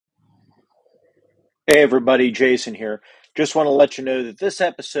Hey everybody, Jason here. Just want to let you know that this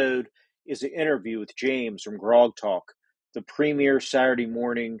episode is an interview with James from Grog Talk, the premier Saturday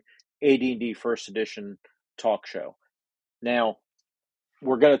morning AD&D First Edition talk show. Now,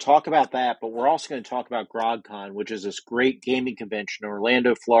 we're going to talk about that, but we're also going to talk about GrogCon, which is this great gaming convention in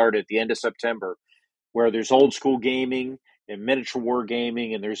Orlando, Florida at the end of September, where there's old school gaming and miniature war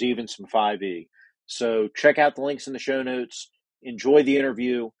gaming, and there's even some 5e. So check out the links in the show notes. Enjoy the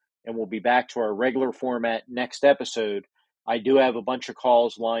interview, and we'll be back to our regular format next episode. I do have a bunch of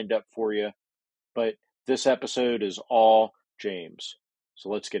calls lined up for you, but this episode is all James. So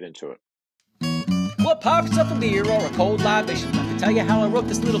let's get into it. What pops up a beer or a cold libation? I can tell you how I wrote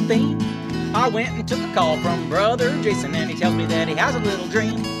this little theme. I went and took a call from brother Jason, and he tells me that he has a little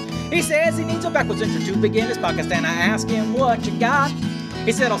dream. He says he needs a backwards intro to begin his podcast, and I ask him what you got.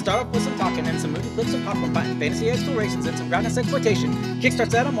 He said I'll start off with some talking and some movie clips of popcorn fighting, fantasy explorations, and some groundness exploitation,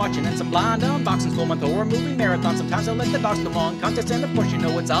 kickstarts that I'm watching, and some blind unboxings, full-month horror movie marathon. Sometimes I'll let the dogs come on contests, and of course you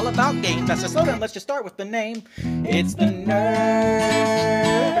know it's all about games. I said slow down, let's just start with the name. It's the Nerds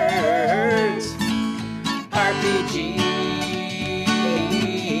RPG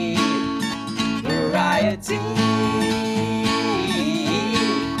Variety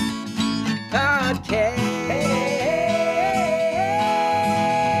Podcast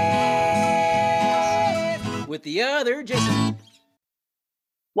with the other Jason.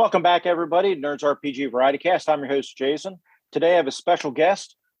 Welcome back, everybody, to Nerds RPG Variety Cast. I'm your host, Jason. Today I have a special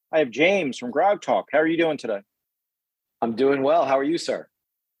guest. I have James from Grog Talk. How are you doing today? I'm doing well. How are you, sir?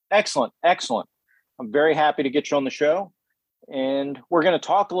 Excellent, excellent. I'm very happy to get you on the show, and we're going to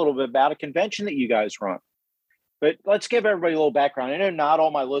talk a little bit about a convention that you guys run. But let's give everybody a little background. I know not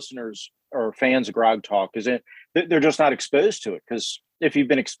all my listeners are fans of Grog Talk because they're just not exposed to it. Because if you've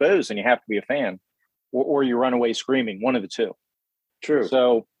been exposed, then you have to be a fan, or you run away screaming. One of the two. True.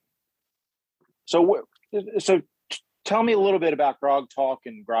 So tell me a little bit about Grog Talk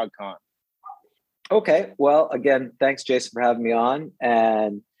and GrogCon. Okay. Well, again, thanks, Jason, for having me on.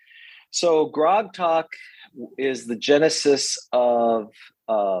 And so Grog Talk is the genesis of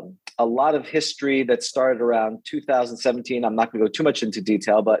a lot of history that started around 2017. I'm not going to go too much into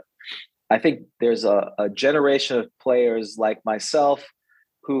detail, but I think there's a generation of players like myself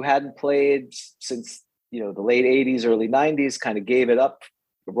who hadn't played since the late 80s, early 90s, kind of gave it up,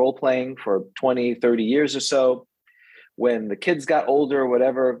 role playing for 20, 30 years or so. When the kids got older or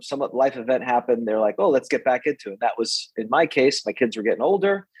whatever, some life event happened, they're like, oh, let's get back into it. And that was, in my case, my kids were getting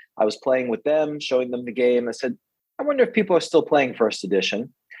older. I was playing with them, showing them the game. I said, I wonder if people are still playing First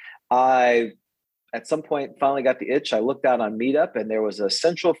Edition. I, at some point, finally got the itch. I looked out on Meetup, and there was a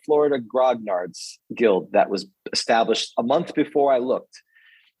Central Florida Grognards Guild that was established a month before I looked.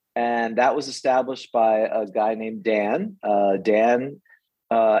 And that was established by a guy named Dan. Dan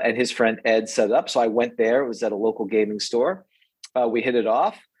and his friend Ed set it up. So I went there. It was at a local gaming store. We hit it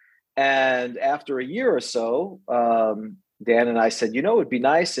off. And after a year or so, Dan and I said, it would be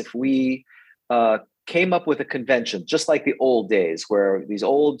nice if we came up with a convention, just like the old days, where these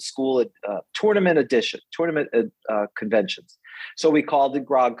old school tournament conventions. So we called it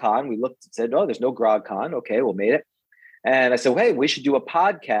GrogCon. We looked and said, oh, there's no GrogCon. Okay, we'll make it. And I said, hey, we should do a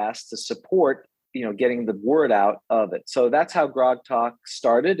podcast to support, getting the word out of it. So that's how Grog Talk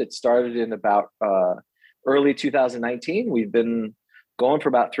started. It started in about early 2019. We've been going for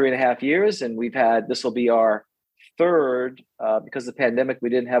about 3.5 years, and this will be our third, because of the pandemic, we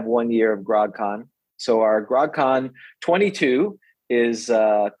didn't have 1 year of GrogCon. So our GrogCon 22 is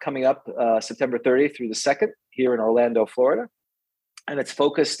coming up September 30th through the 2nd here in Orlando, Florida. And it's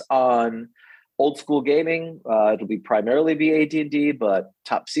focused on old school gaming. It'll primarily be AD&D, but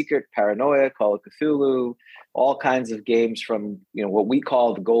Top Secret, Paranoia, Call of Cthulhu, all kinds of games from what we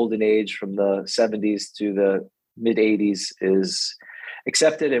call the golden age from the 70s to the mid 80s is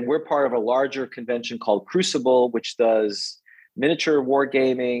accepted. And we're part of a larger convention called Crucible, which does miniature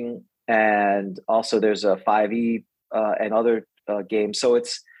wargaming, and also there's a 5e and other games. So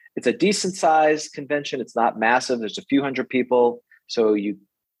it's a decent sized convention. It's not massive. There's a few hundred people. So you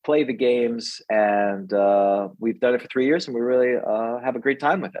play the games, and we've done it for 3 years, and we really have a great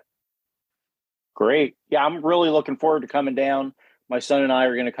time with it. Great. Yeah, I'm really looking forward to coming down. My son and I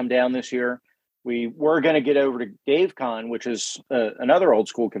are going to come down this year. We were going to get over to DaveCon, which is another old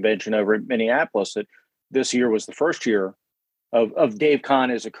school convention over in Minneapolis. That this year was the first year of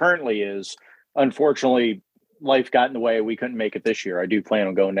DaveCon as it currently is. Unfortunately, life got in the way. We couldn't make it this year. I do plan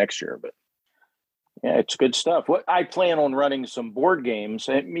on going next year, but yeah, it's good stuff. What I plan on running some board games.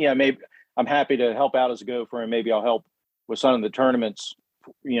 And, maybe I'm happy to help out as a gopher, and maybe I'll help with some of the tournaments,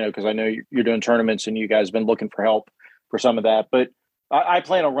 because I know you're doing tournaments and you guys have been looking for help for some of that. But I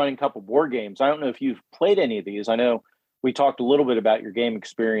plan on running a couple board games. I don't know if you've played any of these. I know we talked a little bit about your game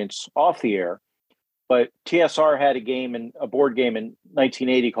experience off the air, but TSR had a board game in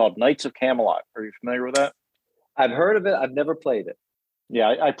 1980 called Knights of Camelot. Are you familiar with that? I've heard of it. I've never played it.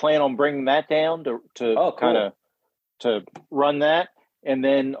 Yeah, I plan on bringing that down to cool. kind of to run that. And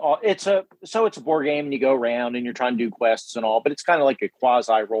then it's a board game, and you go around and you're trying to do quests and all, but it's kind of like a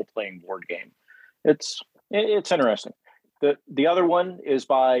quasi role playing board game. It's interesting. The other one is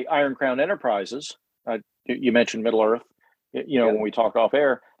by Iron Crown Enterprises. You mentioned Middle Earth, when we talk off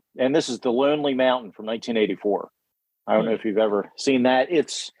air, and this is The Lonely Mountain from 1984. I don't know if you've ever seen that.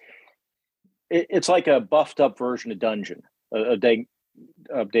 It's like a buffed up version of Dungeon, of Dave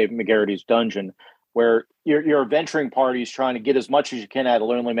McGarrity's Dungeon, where your adventuring party is trying to get as much as you can out of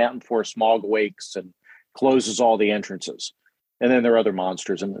Lonely Mountain before smog awakes and closes all the entrances, and then there are other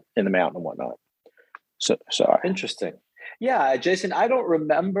monsters in the mountain and whatnot. So interesting. Yeah, Jason, I don't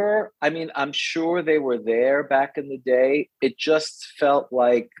remember. I mean, I'm sure they were there back in the day. It just felt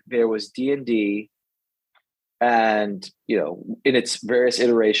like there was D&D and, in its various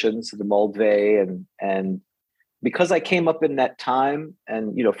iterations, the Moldvay and because I came up in that time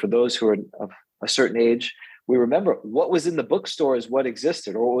and, for those who are of a certain age, we remember what was in the bookstores, what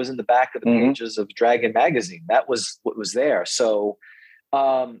existed, or what was in the back of the pages of Dragon magazine. That was what was there. So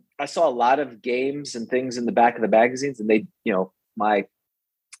I saw a lot of games and things in the back of the magazines, and they, my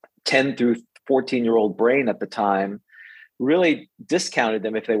 10 through 14-year-old brain at the time really discounted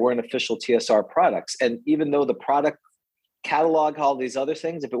them if they weren't official TSR products. And even though the product catalog, all these other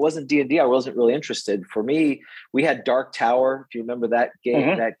things, if it wasn't D&D, I wasn't really interested. For me, we had Dark Tower. If you remember that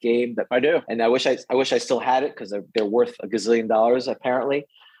game, that I do. And I wish I still had it because they're worth $1 gazillion apparently.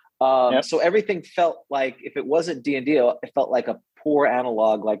 So everything felt like, if it wasn't D&D, it felt like a poor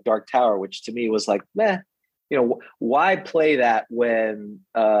analog like Dark Tower, which to me was like, meh, why play that when,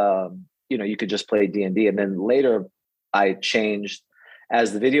 you could just play D&D. And then later I changed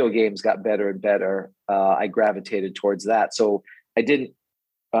as the video games got better and better. I gravitated towards that. So I didn't,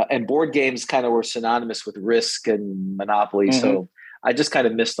 and board games kind of were synonymous with Risk and Monopoly. So I just kind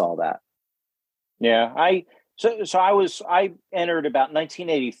of missed all that. Yeah. I entered about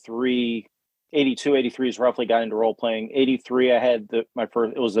 1983, 82, 83 is roughly got into role playing. 83, I had my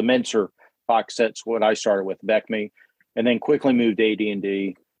first, it was the Menser box sets, what I started with, BECMI, and then quickly moved to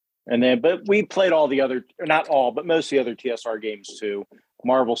AD&D. But we played all the other, not all, but most of the other TSR games too.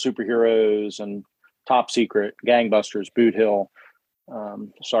 Marvel Superheroes and Top Secret, Gangbusters, Boot Hill,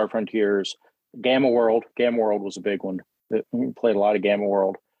 Star Frontiers, Gamma World. Gamma World was a big one. We played a lot of Gamma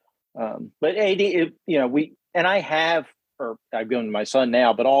World. But AD, I've given to my son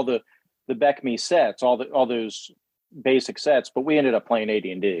now, but all the BECMI sets, all those basic sets, but we ended up playing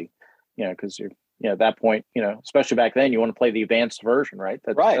AD&D, because at that point, especially back then, you want to play the advanced version, right?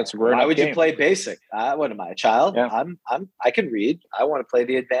 That's a great. Why would you play basic? What am I, a child? Yeah. I can read. I want to play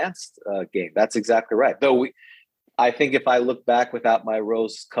the advanced game. That's exactly right. Though I think if I look back without my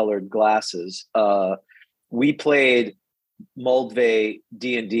rose-colored glasses, we played Moldvay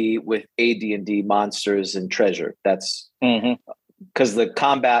D&D with AD&D monsters and treasure. That's because the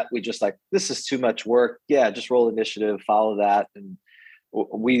combat, we just like, this is too much work. Yeah, just roll initiative, follow that. And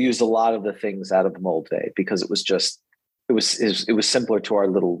we used a lot of the things out of Moldvay because it was simpler to our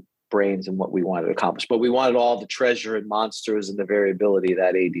little brains and what we wanted to accomplish. But we wanted all the treasure and monsters and the variability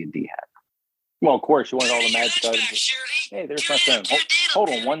that AD&D had. Well, of course, you wanted all the magic items. Hey, there's my phone. Hold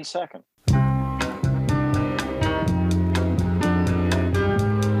on 1 second.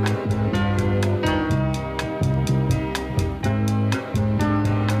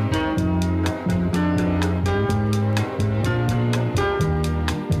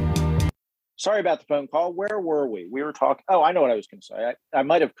 Sorry about the phone call. Where were we? We were talking. Oh, I know what I was going to say. I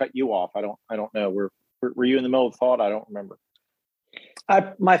might have cut you off. I don't know. Were you in the middle of thought? I don't remember.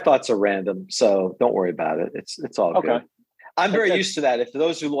 My thoughts are random, so don't worry about it. It's all good. I'm very used to that. If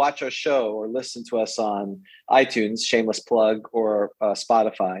those who watch our show or listen to us on iTunes, shameless plug, or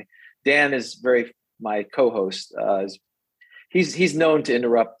Spotify, Dan is my co-host. He's known to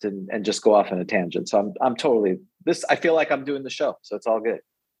interrupt and just go off on a tangent. So I'm totally this. I feel like I'm doing the show, so it's all good.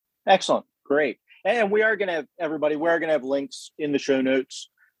 Excellent. Great. And we are going to have links in the show notes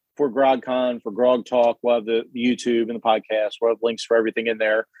for GrogCon, for Grog Talk. We'll have the YouTube and the podcast. We'll have links for everything in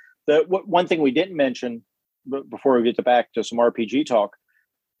there. One thing we didn't mention before we get back to some RPG talk,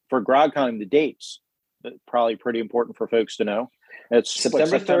 for GrogCon, the dates, probably pretty important for folks to know. It's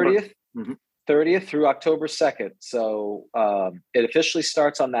September 30th, 30th through October 2nd. So it officially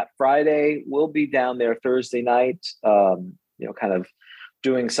starts on that Friday. We'll be down there Thursday night, kind of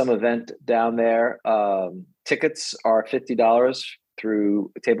doing some event down there. Tickets are $50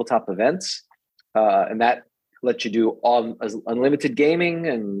 through tabletop events, and that lets you do unlimited gaming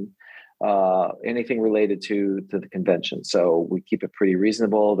and anything related to the convention. So we keep it pretty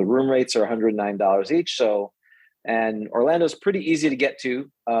reasonable. The room rates are $109 each. So, and Orlando's pretty easy to get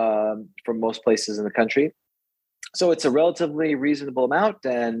to from most places in the country. So it's a relatively reasonable amount.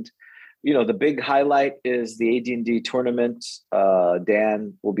 And, the big highlight is the AD&D tournament.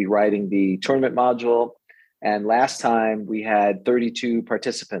 Dan will be writing the tournament module. And last time we had 32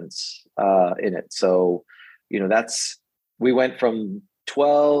 participants in it. So, we went from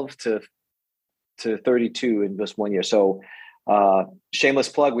 12 to 32 in just 1 year. So shameless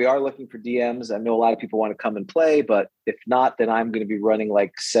plug, we are looking for DMs. I know a lot of people want to come and play, but if not, then I'm going to be running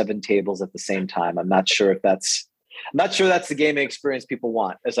like 7 tables at the same time. I'm not sure that's the gaming experience people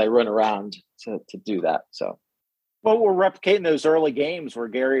want as I run around to do that. So, well, we're replicating those early games where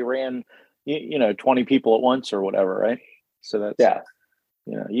Gary ran, 20 people at once or whatever, right? So that's,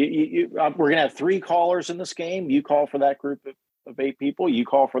 we're going to have 3 callers in this game. You call for that group of 8 people. You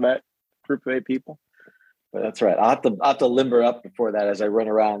call for that group of 8 people. But that's right. I'll have to limber up before that as I run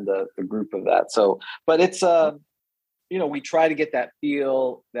around the group of that. So, but it's, we try to get that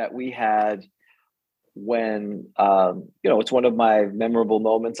feel that we had when, it's one of my memorable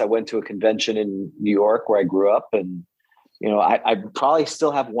moments. I went to a convention in New York where I grew up, and, I probably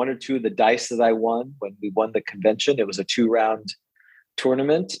still have 1 or 2 of the dice that I won when we won the convention. It was a 2-round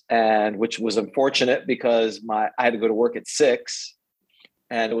tournament, and which was unfortunate because I had to go to work at 6,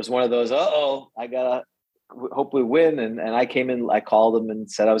 and it was one of those, I gotta hopefully win. And I came in, I called them and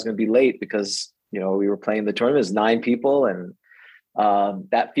said I was going to be late because, we were playing the tournament. It was 9 people. And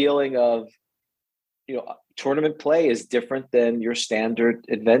that feeling of, tournament play is different than your standard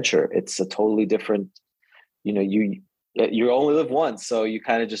adventure. It's a totally different, you only live once. So you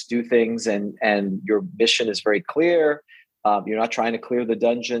kind of just do things, and your mission is very clear. You're not trying to clear the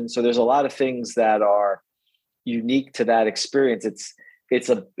dungeon. So there's a lot of things that are unique to that experience.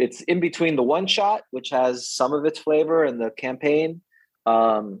 It's in between the one shot, which has some of its flavor, and the campaign.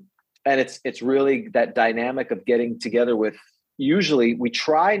 And it's really that dynamic of getting together with, usually we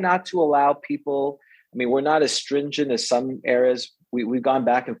try not to allow people. I mean, we're not as stringent as some areas. We've gone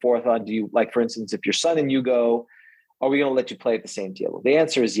back and forth on, do you, like, for instance, if your son and you go, are we going to let you play at the same table? The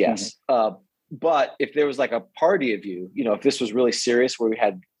answer is yes. Mm-hmm. But if there was like a party of you, if this was really serious where we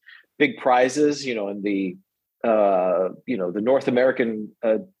had big prizes, in the, the North American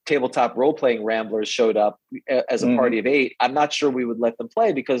tabletop role-playing Ramblers showed up as a party of 8, I'm not sure we would let them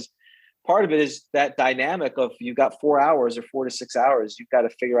play, because part of it is that dynamic of, you've got 4 hours or 4 to 6 hours. You've got to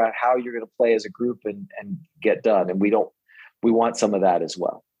figure out how you're going to play as a group and get done. And we want some of that as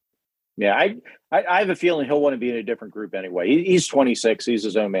well. Yeah. I have a feeling he'll want to be in a different group anyway. He's 26. He's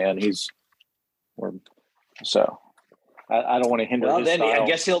his own man. So I don't want to hinder his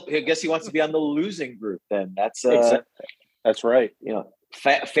style. I guess he wants to be on the losing group. Then that's right.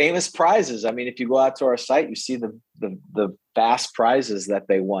 Famous prizes. I mean, if you go out to our site, you see the vast prizes that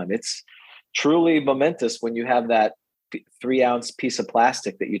they won. It's truly momentous when you have that 3-ounce piece of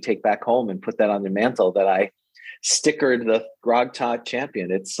plastic that you take back home and put that on your mantle that I stickered the Grog Talk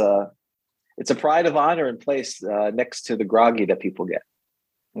champion. It's a pride of honor in place next to the groggy that people get.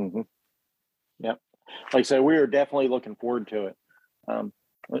 Mm-hmm. Yep. Like I said, we are definitely looking forward to it.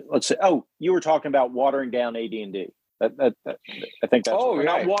 Let's say, you were talking about watering down AD&D. That I think that's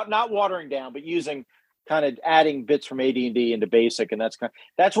right. not watering down, but using kind of adding bits from AD&D into basic, and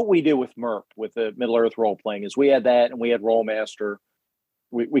that's what we do with MERP, with the Middle Earth role playing. Is we had that, and we had Rollmaster.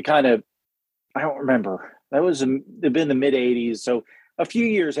 We kind of, I don't remember, that was it'd been the mid '80s, so a few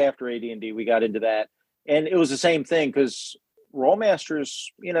years after AD&D, we got into that, and it was the same thing because Rollmasters,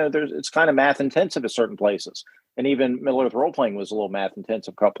 it's kind of math intensive at certain places, and even Middle Earth role playing was a little math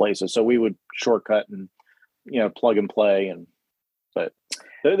intensive a couple places, so we would shortcut and plug and play, but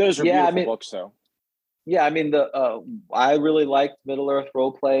those are beautiful books. So yeah, I mean, I really liked Middle Earth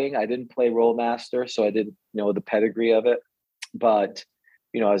role playing. I didn't play Rollmaster, so I didn't know the pedigree of it, but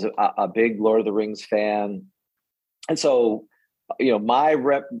as a big Lord of the Rings fan, and so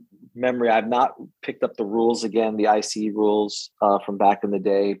my memory, I've not picked up the rules again, the IC rules from back in the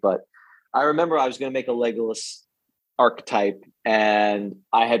day, but I remember I was going to make a Legolas archetype, and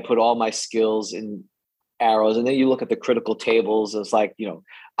I had put all my skills in arrows, and then you look at the critical tables, and it's like,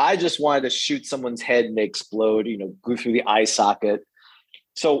 I just wanted to shoot someone's head and they explode, go through the eye socket.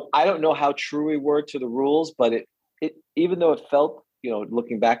 So I don't know how true we were to the rules, but it even though it felt,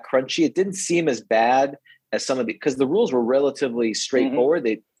 looking back, crunchy, it didn't seem as bad as some of because the rules were relatively straightforward.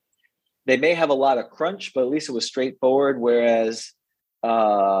 Mm-hmm. They may have a lot of crunch, but at least it was straightforward. Whereas the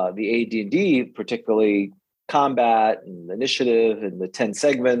AD&D, particularly combat and initiative and the 10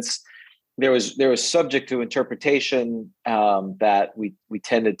 segments. There was subject to interpretation that we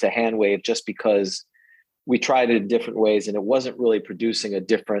tended to hand wave just because we tried it in different ways and it wasn't really producing a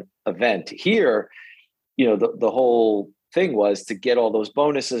different event. Here, the whole thing was to get all those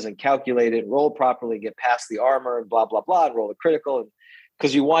bonuses and calculate it, roll properly, get past the armor and blah, blah, blah, and roll a critical. And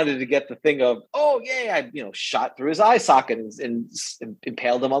because you wanted to get the thing of, oh yeah, I shot through his eye socket and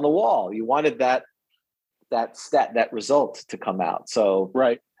impaled him on the wall. You wanted that result to come out. So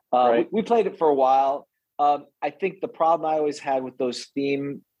right. We played it for a while. I think the problem I always had with those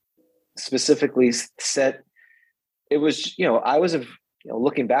theme specifically set, it was, I was,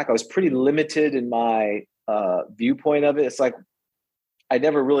 looking back, I was pretty limited in my viewpoint of it. It's like, I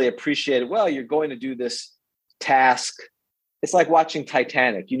never really appreciated, well, you're going to do this task. It's like watching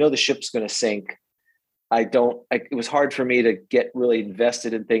Titanic. The ship's going to sink. It was hard for me to get really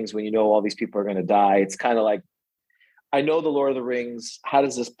invested in things when all these people are going to die. It's kind of like, I know the Lord of the Rings. How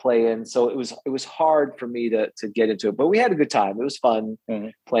does this play in? So it was hard for me to get into it, but we had a good time. It was fun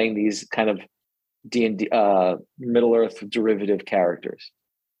playing these kind of D&D Middle Earth derivative characters.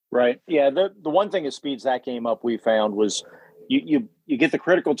 Right. Yeah. The one thing that speeds that game up we found was you get the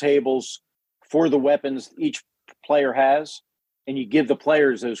critical tables for the weapons each player has, and you give the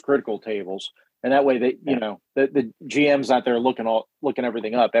players those critical tables, and that way the GM's not there looking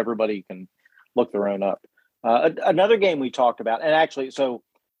everything up. Everybody can look their own up. Another game we talked about, and actually, this isn't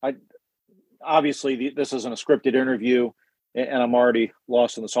a scripted interview, and I'm already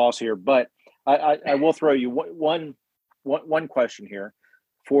lost in the sauce here, but I will throw you one question here.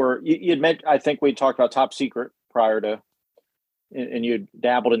 You'd meant, I think we talked about Top Secret prior to, and you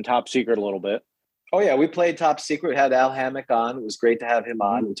dabbled in Top Secret a little bit. Oh yeah, we played Top Secret. Had Al Hammack on. It was great to have him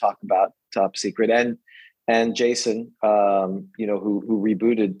on and talk about Top Secret, and Jason, who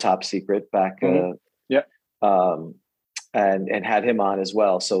rebooted Top Secret back. And had him on as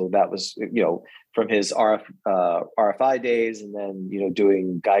well. So that was, from his RFI days, and then,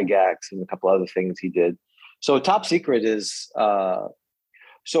 doing Gygax and a couple other things he did. So Top Secret is,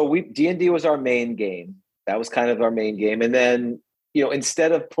 D&D was our main game. That was kind of our main game. And then,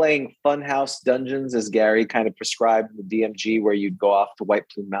 instead of playing Funhouse Dungeons, as Gary kind of prescribed in the DMG, where you'd go off to White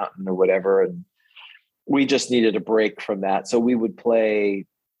Plume Mountain or whatever, and we just needed a break from that. So we would play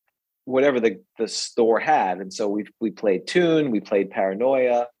whatever the store had. And so we played Toon, we played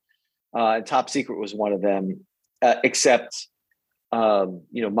Paranoia, and Top Secret was one of them, except,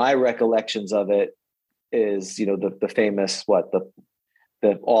 my recollections of it is, the famous,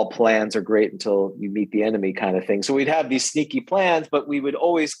 the all plans are great until you meet the enemy kind of thing. So we'd have these sneaky plans, but we would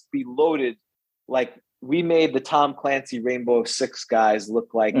always be loaded. Like, we made the Tom Clancy Rainbow Six guys look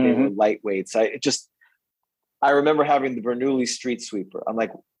like they were lightweights. I remember having the Bernoulli Street Sweeper. I'm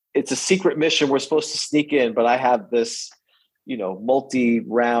like, it's a secret mission. We're supposed to sneak in, but I have this,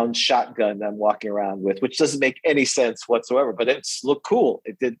 multi-round shotgun that I'm walking around with, which doesn't make any sense whatsoever, but it's looked cool.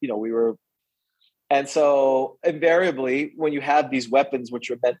 It did, and so invariably when you have these weapons,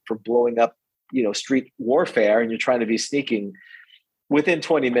 which are meant for blowing up, street warfare, and you're trying to be sneaking, within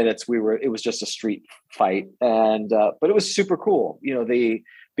 20 minutes, it was just a street fight. And, but it was super cool,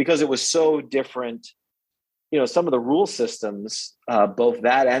 because it was so different. Some of the rule systems, both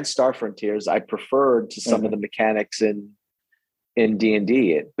that and Star Frontiers, I preferred to some of the mechanics in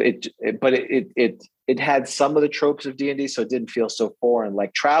D&D. It had some of the tropes of D&D, so it didn't feel so foreign.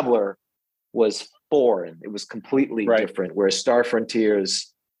 Like Traveler was foreign; it was completely different. Whereas Star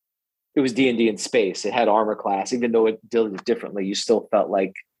Frontiers, it was D&D in space. It had armor class, even though it dealt it differently. You still felt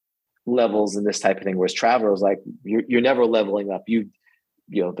like levels and this type of thing. Whereas Traveler was like, you're never leveling up.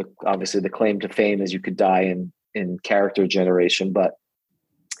 Obviously the claim to fame is you could die in character generation, but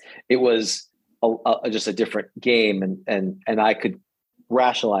it was just a different game, and I could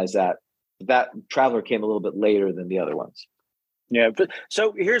rationalize that. That Traveler came a little bit later than the other ones. Yeah.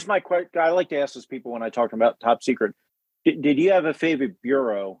 So here's my question. I like to ask this people when I talk about Top Secret. Did you have a favorite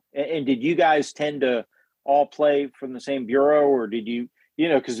bureau, and did you guys tend to all play from the same bureau, or did you?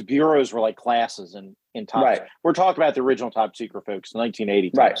 Because bureaus were like classes in Top. Right. We're talking about the original Top Secret, folks, the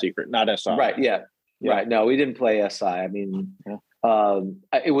 1980 Top Secret, not SI. Right. Yeah. Right. No, we didn't play SI. I mean,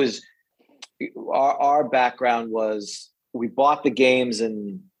 it was our background was we bought the games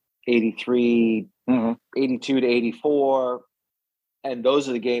in 83, 82 to 84, and those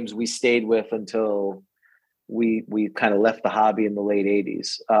are the games we stayed with until we kind of left the hobby in the late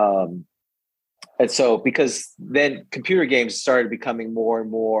 80s. And so, because then computer games started becoming more and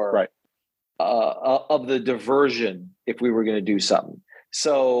more of the diversion if we were going to do something.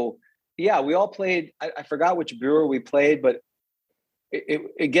 So, yeah, we all played. I forgot which bureau we played, but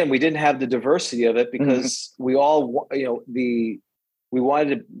again, we didn't have the diversity of it because we all, we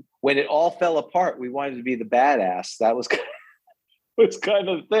wanted to, when it all fell apart, we wanted to be the badass. That was kind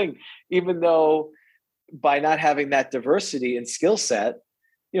of the thing, even though by not having that diversity and skill set,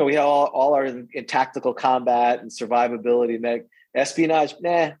 we had all our in tactical combat and survivability, espionage,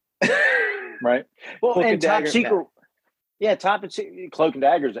 nah. Right. Well, Cloak and Top Dagger, Secret. nah. Yeah, Cloak and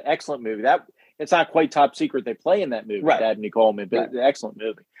Dagger is an excellent movie. That it's not quite top secret they play in that movie, Right. Dabney Coleman, but it's an excellent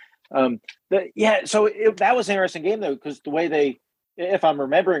movie. So that was an interesting game though, because the way they, if I'm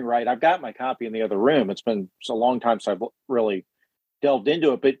remembering right, I've got my copy in the other room. It's been a long time since I've really delved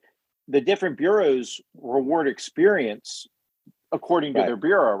into it, but the different bureaus reward experience according to their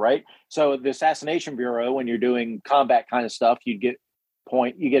bureau, right? So the Assassination Bureau, when you're doing combat kind of stuff, you get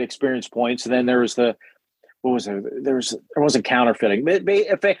experience points, and then there was there wasn't counterfeiting, but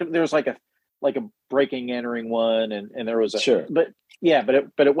effectively there was like a breaking entering one, and there was but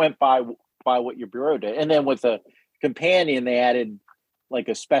it went by what your bureau did, and then with the companion they added like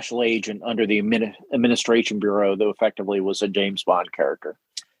a special agent under the administration bureau that effectively was a James Bond character.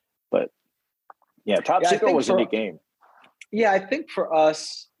 But Top Secret was a neat game. Yeah, I think for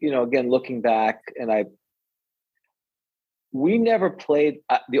us, again, looking back, and we never played.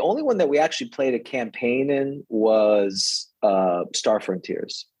 The only one that we actually played a campaign in was Star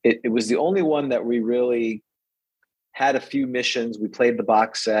Frontiers. It was the only one that we really had a few missions. We played the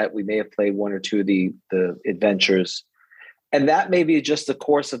box set. We may have played one or two of the adventures, and that may be just the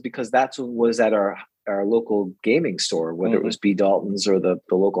course of, because that's what was at our local gaming store, whether it was B. Dalton's or the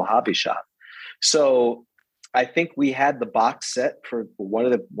local hobby shop. So I think we had the box set for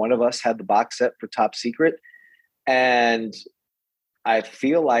one of us had the box set for Top Secret. And I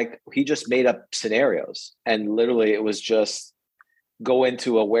feel like he just made up scenarios, and literally it was just go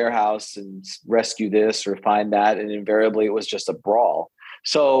into a warehouse and rescue this or find that. And invariably it was just a brawl.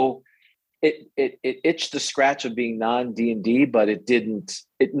 So it itched the scratch of being non-D&D, but it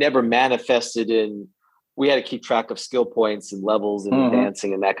never manifested in, we had to keep track of skill points and levels and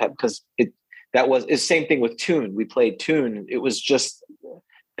advancing and that kind, because it's the same thing with Toon. We played Toon. It was just,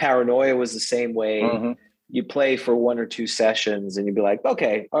 Paranoia was the same way. You play for one or two sessions and you'd be like,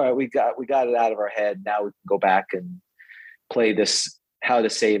 okay, all right, we got it out of our head. Now we can go back and play this How to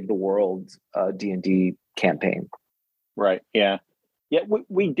Save the World D&D campaign. Right. Yeah. Yeah.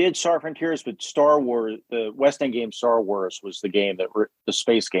 We did Star Frontiers, but Star Wars, the West End game Star Wars was the game the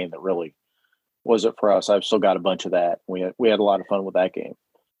space game that really was it for us. I've still got a bunch of that. We had a lot of fun with that game.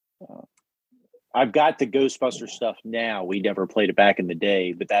 I've got the Ghostbuster stuff now. We never played it back in the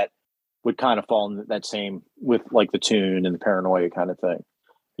day, but that would kind of fall in that same with like the Toon and the Paranoia kind of thing,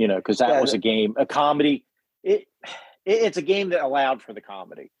 because that was a game, a comedy. It's a game that allowed for the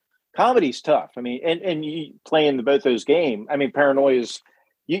comedy. Comedy's tough. I mean, and you playing both those games. I mean, Paranoia is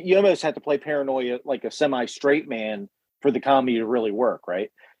you almost have to play Paranoia like a semi-straight man for the comedy to really work,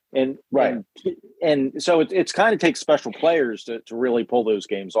 right? And so it's kind of takes special players to really pull those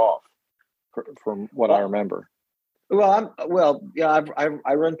games off, from what I remember. I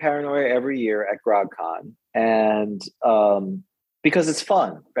run Paranoia every year at GrogCon, and because it's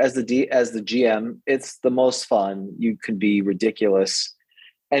fun as the GM, it's the most fun. You can be ridiculous,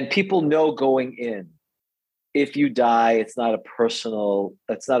 and people know going in, if you die, it's not a personal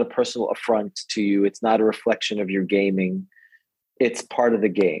affront to you. It's not a reflection of your gaming. It's part of the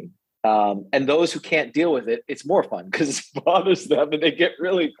game. And those who can't deal with it, it's more fun because it bothers them and they get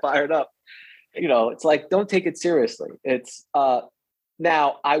really fired up. It's like, don't take it seriously. It's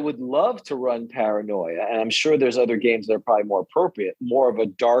now I would love to run Paranoia, and I'm sure there's other games that are probably more appropriate, more of a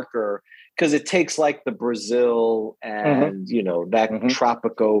darker, because it takes like the Brazil and that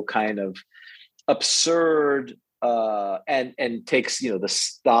Tropico kind of absurd and takes the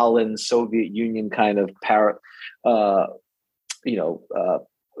Stalin Soviet Union kind of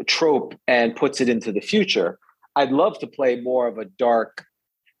trope and puts it into the future. I'd love to play more of a dark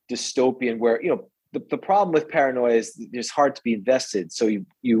dystopian where the problem with Paranoia is it's hard to be invested, so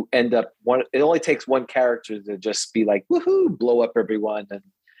you end up it only takes one character to just be like woohoo, blow up everyone. And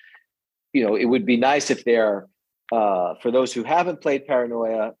it would be nice if they're for those who haven't played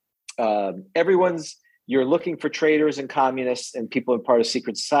Paranoia, you're looking for traitors and communists and people in part of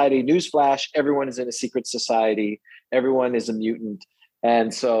secret society. Newsflash, everyone is in a secret society, everyone is a mutant.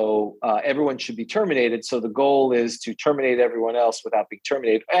 And so everyone should be terminated. So the goal is to terminate everyone else without being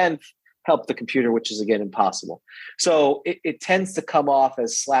terminated and help the computer, which is, again, impossible. So it tends to come off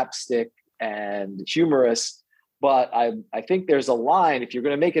as slapstick and humorous. But I think there's a line. If you're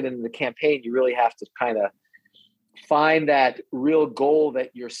going to make it into the campaign, you really have to kind of find that real goal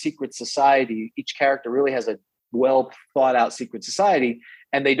that your secret society, each character really has a well thought out secret society,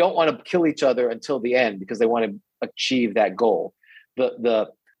 and they don't want to kill each other until the end because they want to achieve that goal. The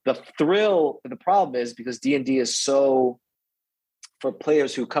thrill, the problem is because D&D is so, for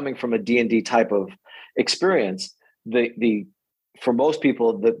players who coming from a D&D type of experience, the for most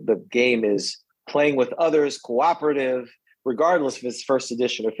people, the game is playing with others, cooperative, regardless if it's first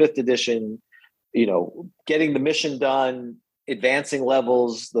edition or fifth edition, getting the mission done, advancing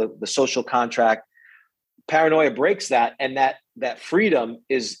levels, the social contract. Paranoia breaks that, and that freedom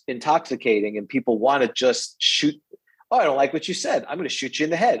is intoxicating, and people want to just shoot. Oh, I don't like what you said. I'm going to shoot you in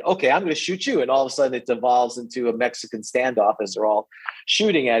the head. Okay, I'm going to shoot you. And all of a sudden it devolves into a Mexican standoff as they're all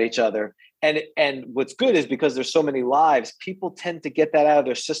shooting at each other. And what's good is because there's so many lives, people tend to get that out of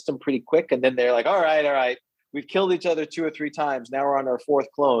their system pretty quick. And then they're like, all right, we've killed each other 2 or 3 times. Now we're on our 4th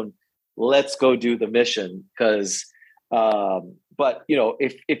clone. Let's go do the mission. Because, but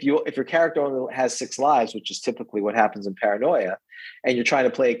if your character only has 6 lives, which is typically what happens in Paranoia, and you're trying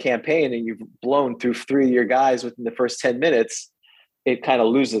to play a campaign and you've blown through 3 of your guys within the first 10 minutes, it kind of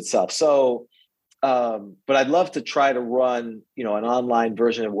loses itself. So, but I'd love to try to run, an online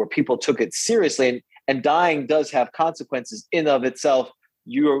version where people took it seriously, and dying does have consequences in of itself.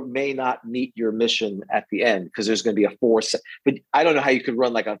 You may not meet your mission at the end because there's going to be a force, but I don't know how you could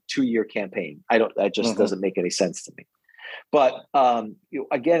run like a 2-year campaign. That just doesn't make any sense to me. But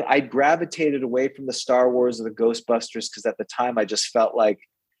again, I gravitated away from the Star Wars or the Ghostbusters because at the time I just felt like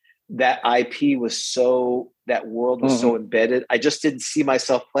that IP was that world was so embedded. I just didn't see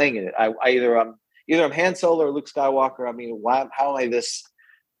myself playing in it. Either I'm Han Solo or Luke Skywalker. I mean, how am I this,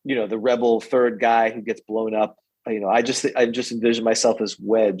 the rebel third guy who gets blown up? I just envision myself as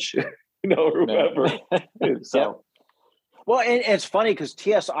Wedge, or whoever. So. Yeah. Well, and it's funny because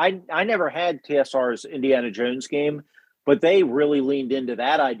I never had TSR's Indiana Jones game, but they really leaned into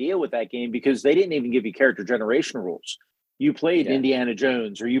that idea with that game because they didn't even give you character generation rules. You played Indiana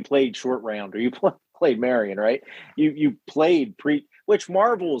Jones, or you played Short Round, or you played Marion, right? You played which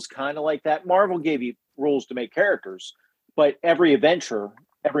Marvel is kind of like that. Marvel gave you rules to make characters, but every adventure,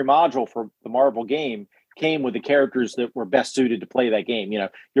 every module for the Marvel game came with the characters that were best suited to play that game.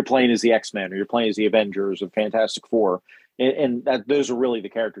 You're playing as the X-Men, or you're playing as the Avengers or Fantastic Four, and those are really the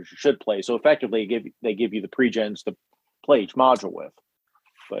characters you should play. So effectively, they give you the pre-gens to play each module with.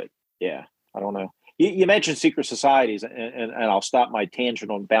 But yeah, I don't know. You mentioned secret societies, and I'll stop my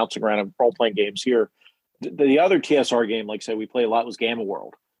tangent on bouncing around in role-playing games here. The other TSR game, like I said, we play a lot, was Gamma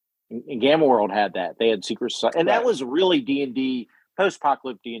World. And Gamma World had that. They had secret society. And that was really D&D,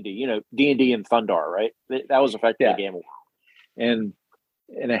 post-apocalyptic D&D, D&D and Thundar, right? That was effectively Gamma World. And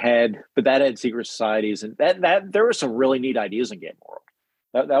that had secret societies. And that there were some really neat ideas in Gamma World.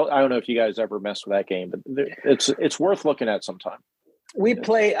 I don't know if you guys ever messed with that game, but it's worth looking at sometime. We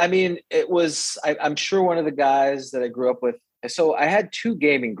play. I mean, it was. I'm sure one of the guys that I grew up with. So I had 2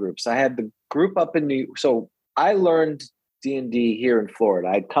 gaming groups. I had the group up in New. So I learned D&D here in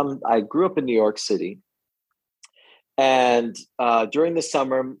Florida. I grew up in New York City, and during the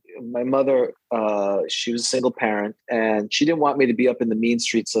summer, my mother, she was a single parent, and she didn't want me to be up in the mean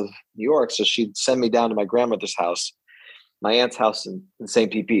streets of New York, so she'd send me down to my grandmother's house, my aunt's house in St.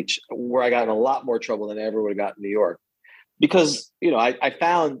 Pete Beach, where I got in a lot more trouble than I ever would have gotten in New York. Because, I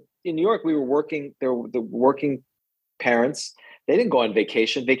found in New York, we were working, there were the working parents. They didn't go on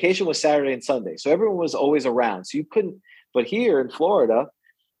vacation. Vacation was Saturday and Sunday. So everyone was always around. So you couldn't, but here in Florida,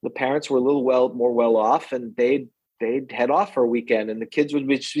 the parents were a little more well off, and they'd head off for a weekend, and the kids would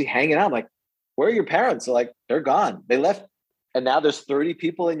just be hanging out. I'm like, where are your parents? They're like, they're gone. They left. And now there's 30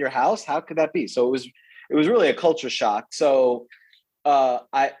 people in your house. How could that be? So it was really a culture shock. So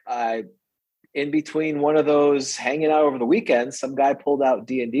I in between one of those hanging out over the weekend, some guy pulled out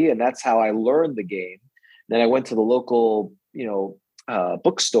D&D, and that's how I learned the game. Then I went to the local,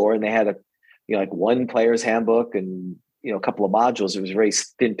 bookstore, and they had like one player's handbook and, a couple of modules. It was very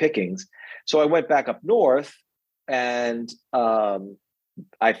thin pickings. So I went back up north, and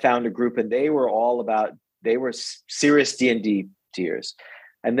I found a group, and they were serious D&D tiers.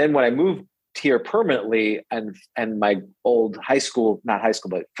 And then when I moved here permanently, and my old not high school,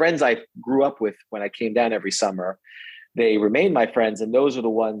 but friends I grew up with when I came down every summer, they remained my friends. And those are the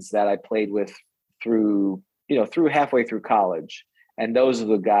ones that I played with through halfway through college. And those are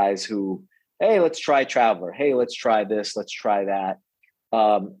the guys who, hey, let's try Traveler. Hey, let's try this. Let's try that.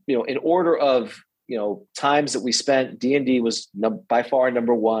 In order of, times that we spent, D&D was by far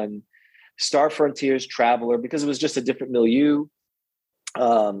number 1. Star Frontiers, Traveler, because it was just a different milieu.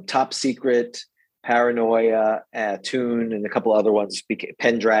 Top Secret, Paranoia, Toon, and a couple other ones,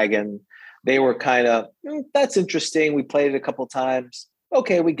 Pendragon. They were kind of, that's interesting. We played it a couple times.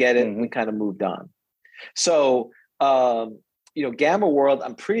 Okay, we get it. We kind of moved on. So, Gamma World,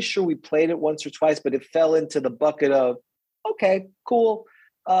 I'm pretty sure we played it once or twice, but it fell into the bucket of, okay, cool.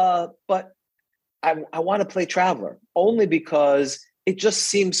 But I want to play Traveler only because it just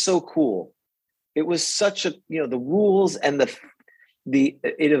seems so cool. It was such a, the rules and it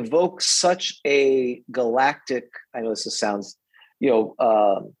evokes such a galactic, I know this sounds,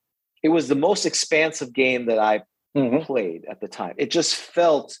 it was the most expansive game that I played at the time. It just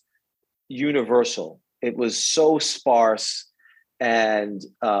felt universal. It was so sparse, and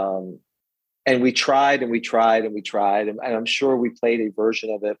we tried and we tried and we tried, and I'm sure we played a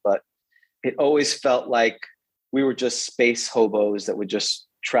version of it, but it always felt like we were just space hobos that would just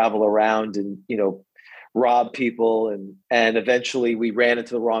travel around and rob people, and eventually we ran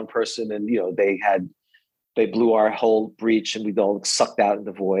into the wrong person, and they blew our whole breach, and we all sucked out in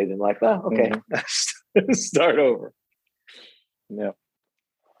the void, and like, oh, okay, start over.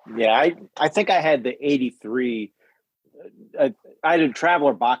 Yeah, I think I had the 83. I had a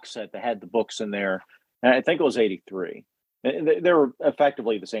Traveler box set that had the books in there, and I think it was 83. They were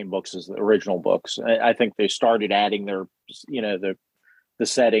effectively the same books as the original books. I think they started adding their, the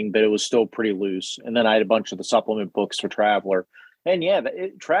setting, but it was still pretty loose. And then I had a bunch of the supplement books for Traveler. And yeah,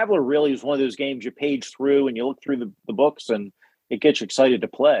 Traveler really is one of those games you page through and you look through the books and it gets you excited to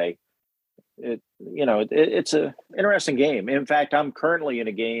play. It's a interesting game. In fact, I'm currently in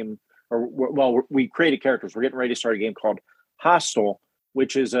a game, we created characters. We're getting ready to start a game called Hostile,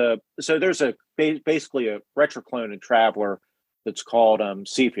 which is there's basically a retro clone in Traveler that's called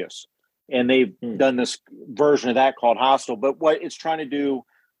Cepheus, and they've done this version of that called Hostile. But what it's trying to do,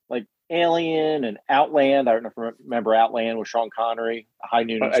 like Alien and Outland, I don't know if you remember Outland with Sean Connery, High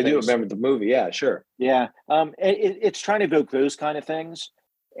Noon. I do remember the movie. Yeah, sure. Yeah, it's trying to evoke those kind of things.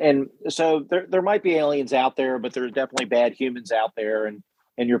 And so there might be aliens out there, but there's definitely bad humans out there. And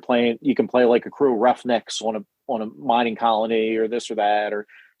you can play like a crew of roughnecks on a mining colony or this or that.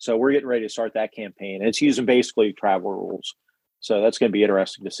 So we're getting ready to start that campaign. And it's using basically Traveler rules. So that's going to be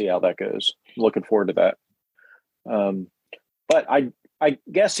interesting to see how that goes. Looking forward to that. But I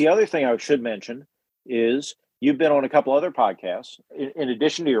guess the other thing I should mention is you've been on a couple other podcasts in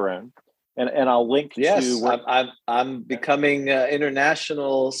addition to your own. And I'll link to. I'm becoming an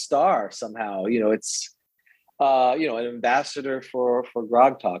international star somehow. It's an ambassador for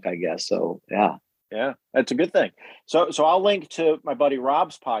Grog Talk, I guess. So yeah, that's a good thing. So I'll link to my buddy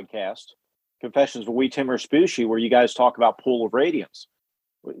Rob's podcast, Confessions of a Wee Timber Spooshy, where you guys talk about Pool of Radiance.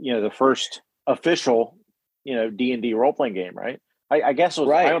 The first official D&D role playing game, right? I guess it was.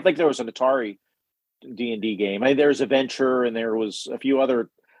 Right. I don't think there was an Atari D&D game. I mean, there's Adventure and there was a few other.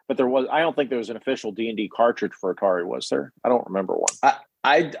 But I don't think there was an official D&D cartridge for Atari, was there? I don't remember one.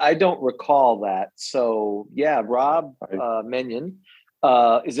 I don't recall that. So yeah, Rob Menyon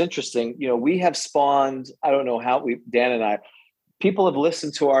is interesting. We have spawned, I don't know how Dan and I, people have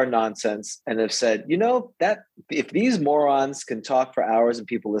listened to our nonsense and have said, that if these morons can talk for hours and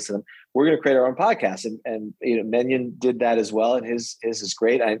people listen to them, we're going to create our own podcast. And Menyon did that as well. And his is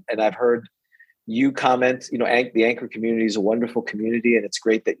great. And I've heard you comment, the Anchor community is a wonderful community, and it's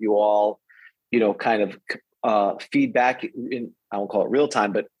great that you all, kind of feedback in, I won't call it real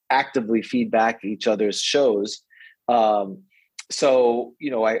time, but actively feedback each other's shows. So,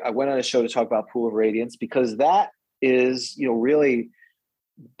 I went on a show to talk about Pool of Radiance because that is, really,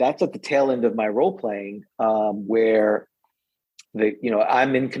 that's at the tail end of my role playing, where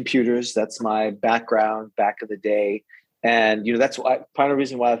I'm in computers. That's my background back in the day. And, that's part of the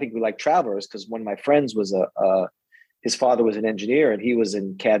reason why I think we like Travelers, because one of my friends was his father was an engineer and he was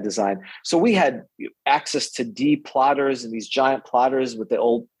in CAD design. So we had access to D plotters and these giant plotters with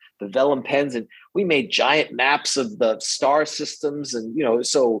the vellum pens. And we made giant maps of the star systems. And,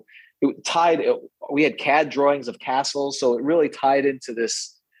 so we had CAD drawings of castles. So it really tied into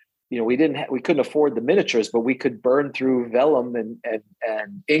this, we couldn't afford the miniatures, but we could burn through vellum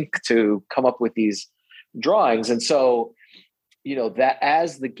and ink to come up with these drawings. And so, that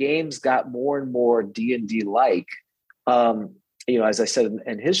as the games got more and more D&D like, as I said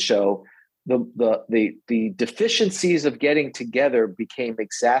in his show, the deficiencies of getting together became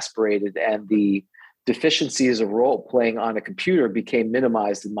exasperated, and the deficiencies of role playing on a computer became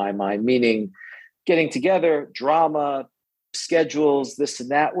minimized in my mind, meaning getting together, drama, schedules, this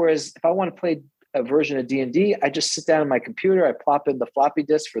and that. Whereas if I want to play a version of D&D, I just sit down on my computer, I plop in the floppy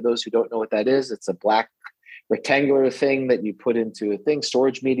disk. For those who don't know what that is, it's a black rectangular thing that you put into a thing,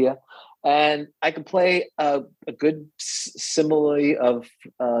 storage media. And I can play a good simile of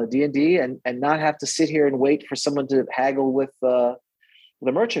D&D and not have to sit here and wait for someone to haggle with the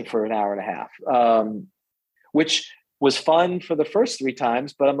merchant for an hour and a half, which was fun for the first 3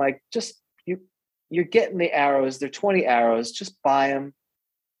 times. But I'm like, you're getting the arrows. They're 20 arrows. Just buy them.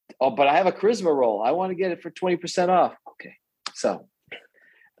 Oh, but I have a charisma roll. I want to get it for 20% off. Okay. So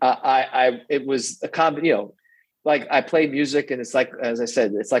it was like I play music, and it's like, as I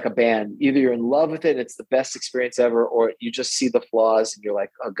said, it's like a band. Either you're in love with it, it's the best experience ever, or you just see the flaws and you're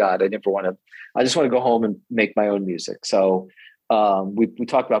like, oh God, I just want to go home and make my own music. So we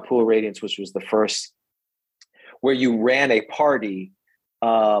talked about Pool of Radiance, which was the first where you ran a party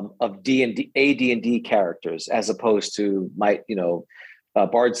of D&D characters, as opposed to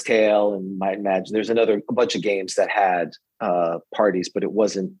Bard's Tale, and might imagine there's a bunch of games that had parties, but it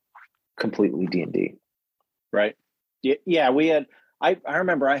wasn't completely D&D. Right. Yeah, we had. I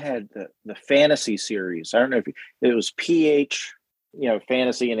remember I had the fantasy series. I don't know if it was PH,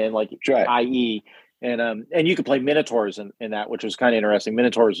 fantasy, and then like IE, and you could play Minotaurs in that, which was kind of interesting.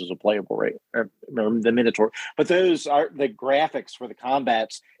 Minotaurs was a playable, right? I remember the Minotaur, but those are the graphics for the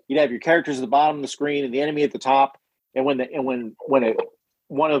combats. You'd have your characters at the bottom of the screen and the enemy at the top, and when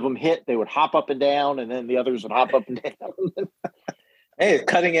one of them hit, they would hop up and down, and then the others would hop up and down. Hey,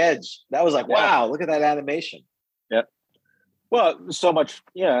 cutting edge. That was like, wow, look at that animation. Yep. Well, so much.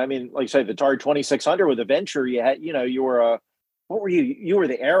 Yeah, I mean, like I say, the Atari 2600 with Adventure, you had, you were what were you? You were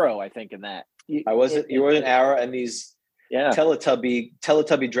the Arrow, I think, in that. I wasn't. You were an Arrow, and these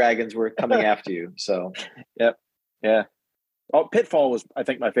Teletubby dragons were coming after you. So, yep, yeah. Oh, Pitfall was, I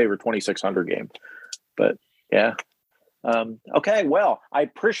think, my favorite 2600 game. But yeah. Okay, well, I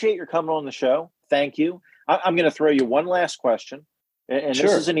appreciate your coming on the show. Thank you. I'm going to throw you one last question, and sure.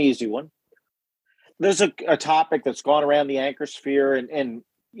 This is an easy one. There's a topic that's gone around the Anchor sphere, and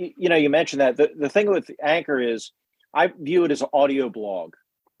you mentioned that the thing with Anchor is I view it as an audio blog,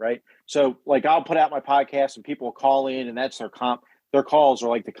 right? So like I'll put out my podcast and people will call in, and that's their calls are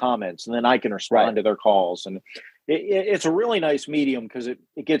like the comments, and then I can respond to their calls, and it's a really nice medium because it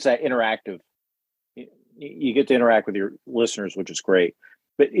gets that interactive. You get to interact with your listeners, which is great.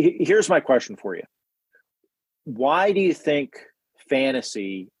 But here's my question for you. Why do you think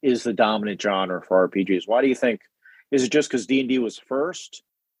fantasy is the dominant genre for RPGs? Why do you think? Is it just because D&D was first?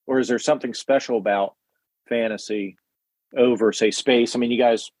 Or is there something special about fantasy over, say, space? I mean, you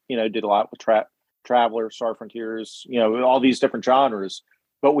guys, did a lot with Traveler, Star Frontiers, all these different genres,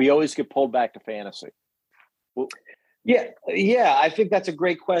 but we always get pulled back to fantasy. Well, Yeah. I think that's a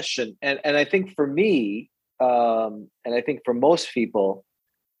great question. And I think for me, and I think for most people,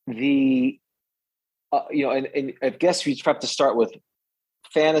 and I guess we have to start with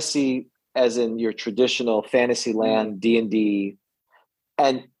fantasy as in your traditional fantasy land, D&D.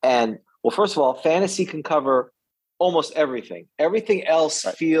 And well, first of all, fantasy can cover almost everything. Everything else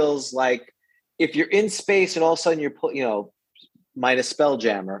feels like if you're in space and all of a sudden you're, minus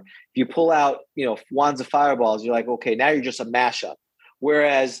Spelljammer, if you pull out, Wands of Fireballs, you're like, okay, now you're just a mashup.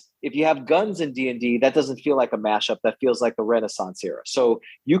 Whereas if you have guns in D&D, that doesn't feel like a mashup. That feels like a Renaissance era. So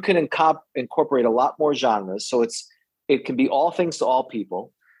you can incorporate a lot more genres. So it can be all things to all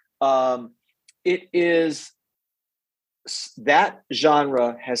people. It is that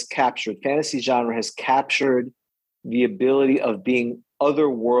fantasy genre has captured the ability of being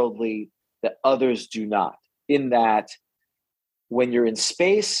otherworldly that others do not. In that, when you're in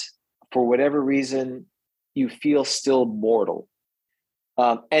space, for whatever reason, you feel still mortal.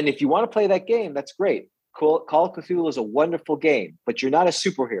 And if you want to play that game, that's great. Call of Cthulhu is a wonderful game, but you're not a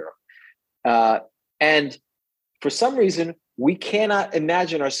superhero. And for some reason, we cannot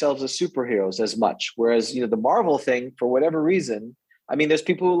imagine ourselves as superheroes as much. Whereas, the Marvel thing, for whatever reason, I mean, there's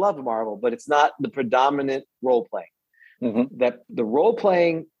people who love Marvel, but it's not the predominant role playing. Mm-hmm. That the role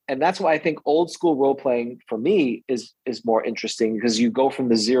playing, and that's why I think old school role playing for me is more interesting, because you go from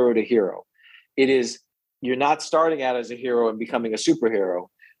the zero to hero. You're not starting out as a hero and becoming a superhero.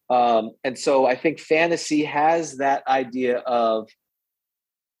 And so I think fantasy has that idea of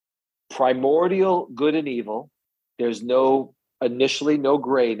primordial good and evil. There's initially no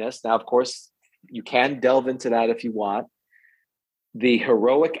grayness. Now, of course, you can delve into that if you want. The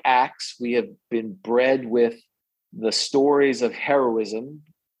heroic acts, we have been bred with the stories of heroism.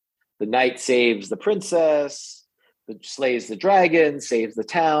 The knight saves the princess, slays the dragon, saves the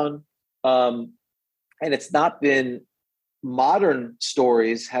town. And it's not been, modern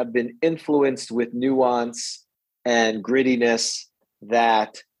stories have been influenced with nuance and grittiness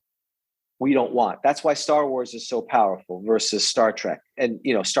that we don't want. That's why Star Wars is so powerful versus Star Trek. And,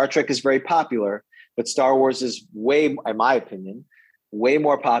 Star Trek is very popular, but Star Wars is in my opinion, way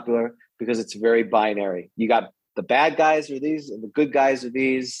more popular because it's very binary. You got the bad guys are these and the good guys are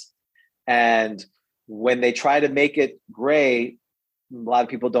these. And when they try to make it gray, a lot of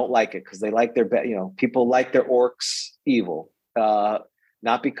people don't like it because they like people like their orcs evil.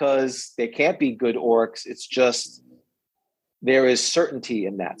 not because they can't be good orcs. It's just there is certainty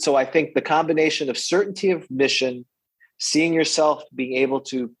in that. So I think the combination of certainty of mission, seeing yourself being able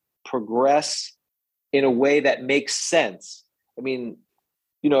to progress in a way that makes sense. I mean,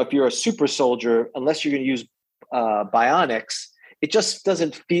 if you're a super soldier, unless you're going to use bionics, it just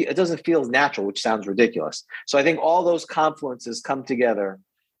doesn't feel natural, which sounds ridiculous. So I think all those confluences come together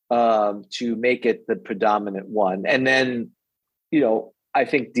to make it the predominant one. And then, I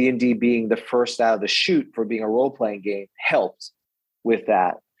think D&D being the first out of the chute for being a role-playing game helped with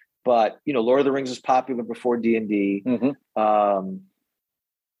that. But, Lord of the Rings was popular before D&D. Mm-hmm.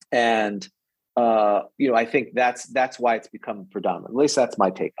 I think that's why it's become predominant. At least that's my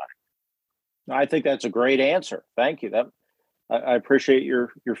take on it. I think that's a great answer. Thank you. I appreciate your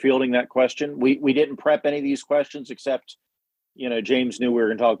fielding that question. We didn't prep any of these questions except, James knew we were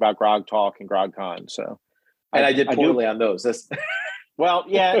going to talk about Grog Talk and GrogCon. So, and I did poorly on those. Well,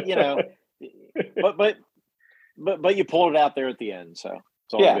 yeah, but you pulled it out there at the end, so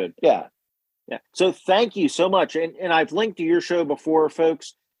it's all good. Yeah. So thank you so much, and I've linked to your show before,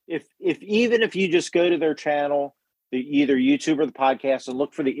 folks. If you just go to their channel, either YouTube or the podcast, and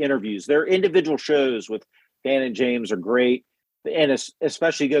look for the interviews, their individual shows with Dan and James are great, and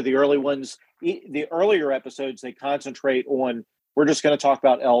especially go to the early ones. The earlier episodes, they concentrate on, we're just going to talk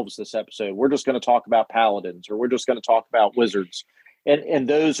about elves this episode. We're just going to talk about paladins, or we're just going to talk about wizards. And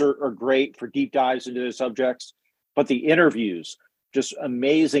those are great for deep dives into those subjects. But the interviews, just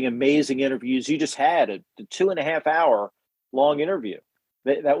amazing interviews. You just had a 2.5 hour long interview.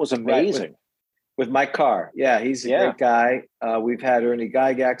 That was amazing. Right, with Mike Carr. Yeah, he's a great guy. We've had Ernie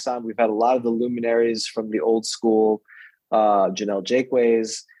Gygax on. We've had a lot of the luminaries from the old school, Janelle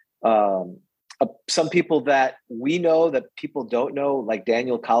Jakeways. Some people that we know that people don't know, like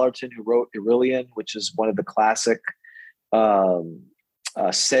Daniel Collerton, who wrote Irillion, which is one of the classic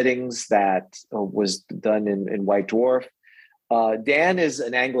settings that was done in White Dwarf. Dan is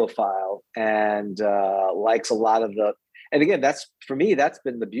an Anglophile and likes a lot of and again, that's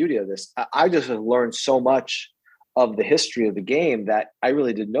been the beauty of this. I just have learned so much of the history of the game that I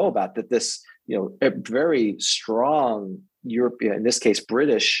really didn't know about, that this, a very strong European, in this case,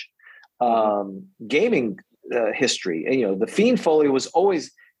 British gaming history. And, the Fiend Folio was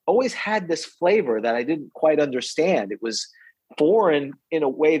always had this flavor that I didn't quite understand. It was foreign in a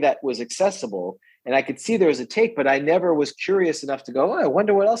way that was accessible, and I could see there was a take, but I never was curious enough to go, I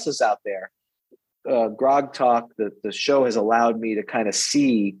wonder what else is out there. Grog Talk, the show, has allowed me to kind of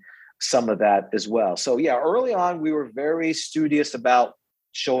see some of that as well. So yeah, early on we were very studious about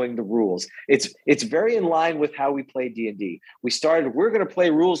showing the rules. It's very in line with how we play D&D. We started, we're going to play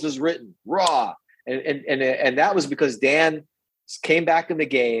rules as written, raw, and that was because Dan came back in the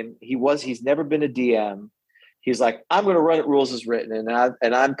game. He's never been a DM. He's like, I'm going to run it rules as written.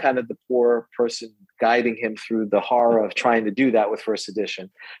 And I'm kind of the poor person guiding him through the horror of trying to do that with first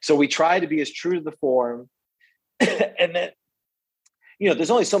edition. So we try to be as true to the form. And then,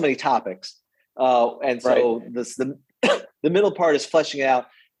 there's only so many topics. And so the middle part is fleshing it out.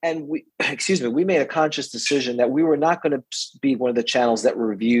 And we made a conscious decision that we were not going to be one of the channels that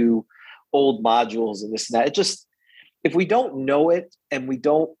review old modules and this and that. It just, if we don't know it and we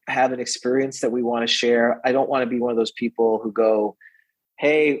don't have an experience that we want to share, I don't want to be one of those people who go,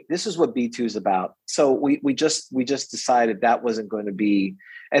 hey, this is what B2 is about. So we just decided that wasn't going to be,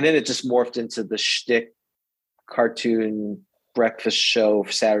 and then it just morphed into the shtick cartoon breakfast show,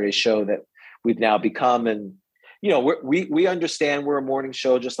 Saturday show that we've now become. And, we understand we're a morning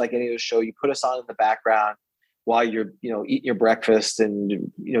show, just like any other show. You put us on in the background while you're, eating your breakfast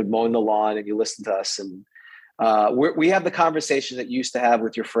and, mowing the lawn, and you listen to us. And we have the conversation that you used to have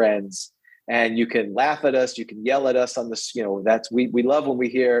with your friends, and you can laugh at us, you can yell at us on this, we love when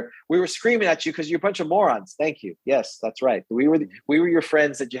we were screaming at you because you're a bunch of morons. Thank you. Yes, that's right. We were your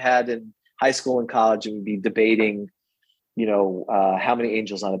friends that you had in high school and college, and we'd be debating, how many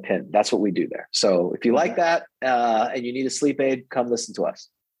angels on a pin. That's what we do there. So if you like that and you need a sleep aid, come listen to us.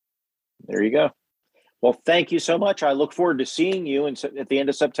 There you go. Well, thank you so much. I look forward to seeing you at the end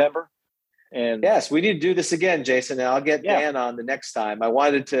of September. And yes, we need to do this again, Jason, and I'll get Dan on the next time. I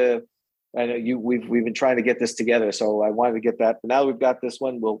know we've been trying to get this together, so I wanted to get that. But now we've got this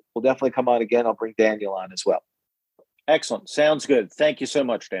one, we'll definitely come on again. I'll bring Daniel on as well. Excellent. Sounds good. Thank you so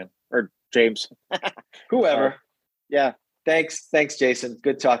much, Dan, or James. Whoever. Yeah. Thanks, Jason.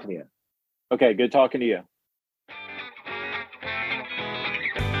 Good talking to you. Okay, good talking to you.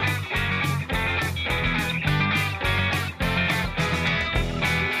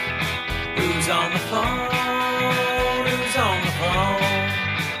 Who's on the phone? Who's on the phone?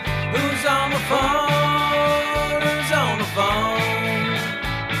 Who's on the phone? Who's on the phone?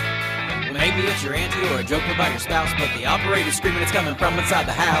 maybe it's your auntie or a joke about your spouse, but the operator's screaming it's coming from inside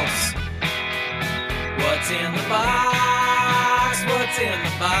the house. What's in the box? What's in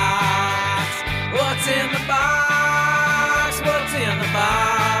the box? What's in the box? What's in the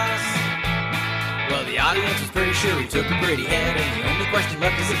box? Well, the audience was pretty sure he took a pretty head, and the only question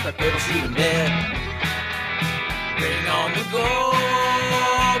left is if that fiddle shoot him dead. Bring on the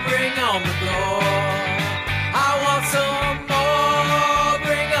gold, bring on the gold. I want some more,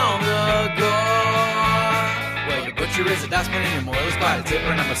 bring on the gold. Well, the butcher is a dustman and your moil is quite a tipper,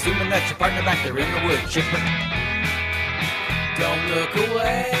 and I'm assuming that your partner back there in the wood chipper. Don't look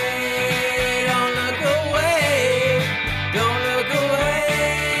away, don't look away, don't look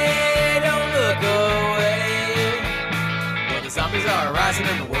away, don't look away. Well, the zombies are rising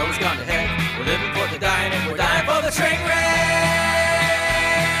and the world has gone to heck. We're living for the dying and we're dying for the train wreck.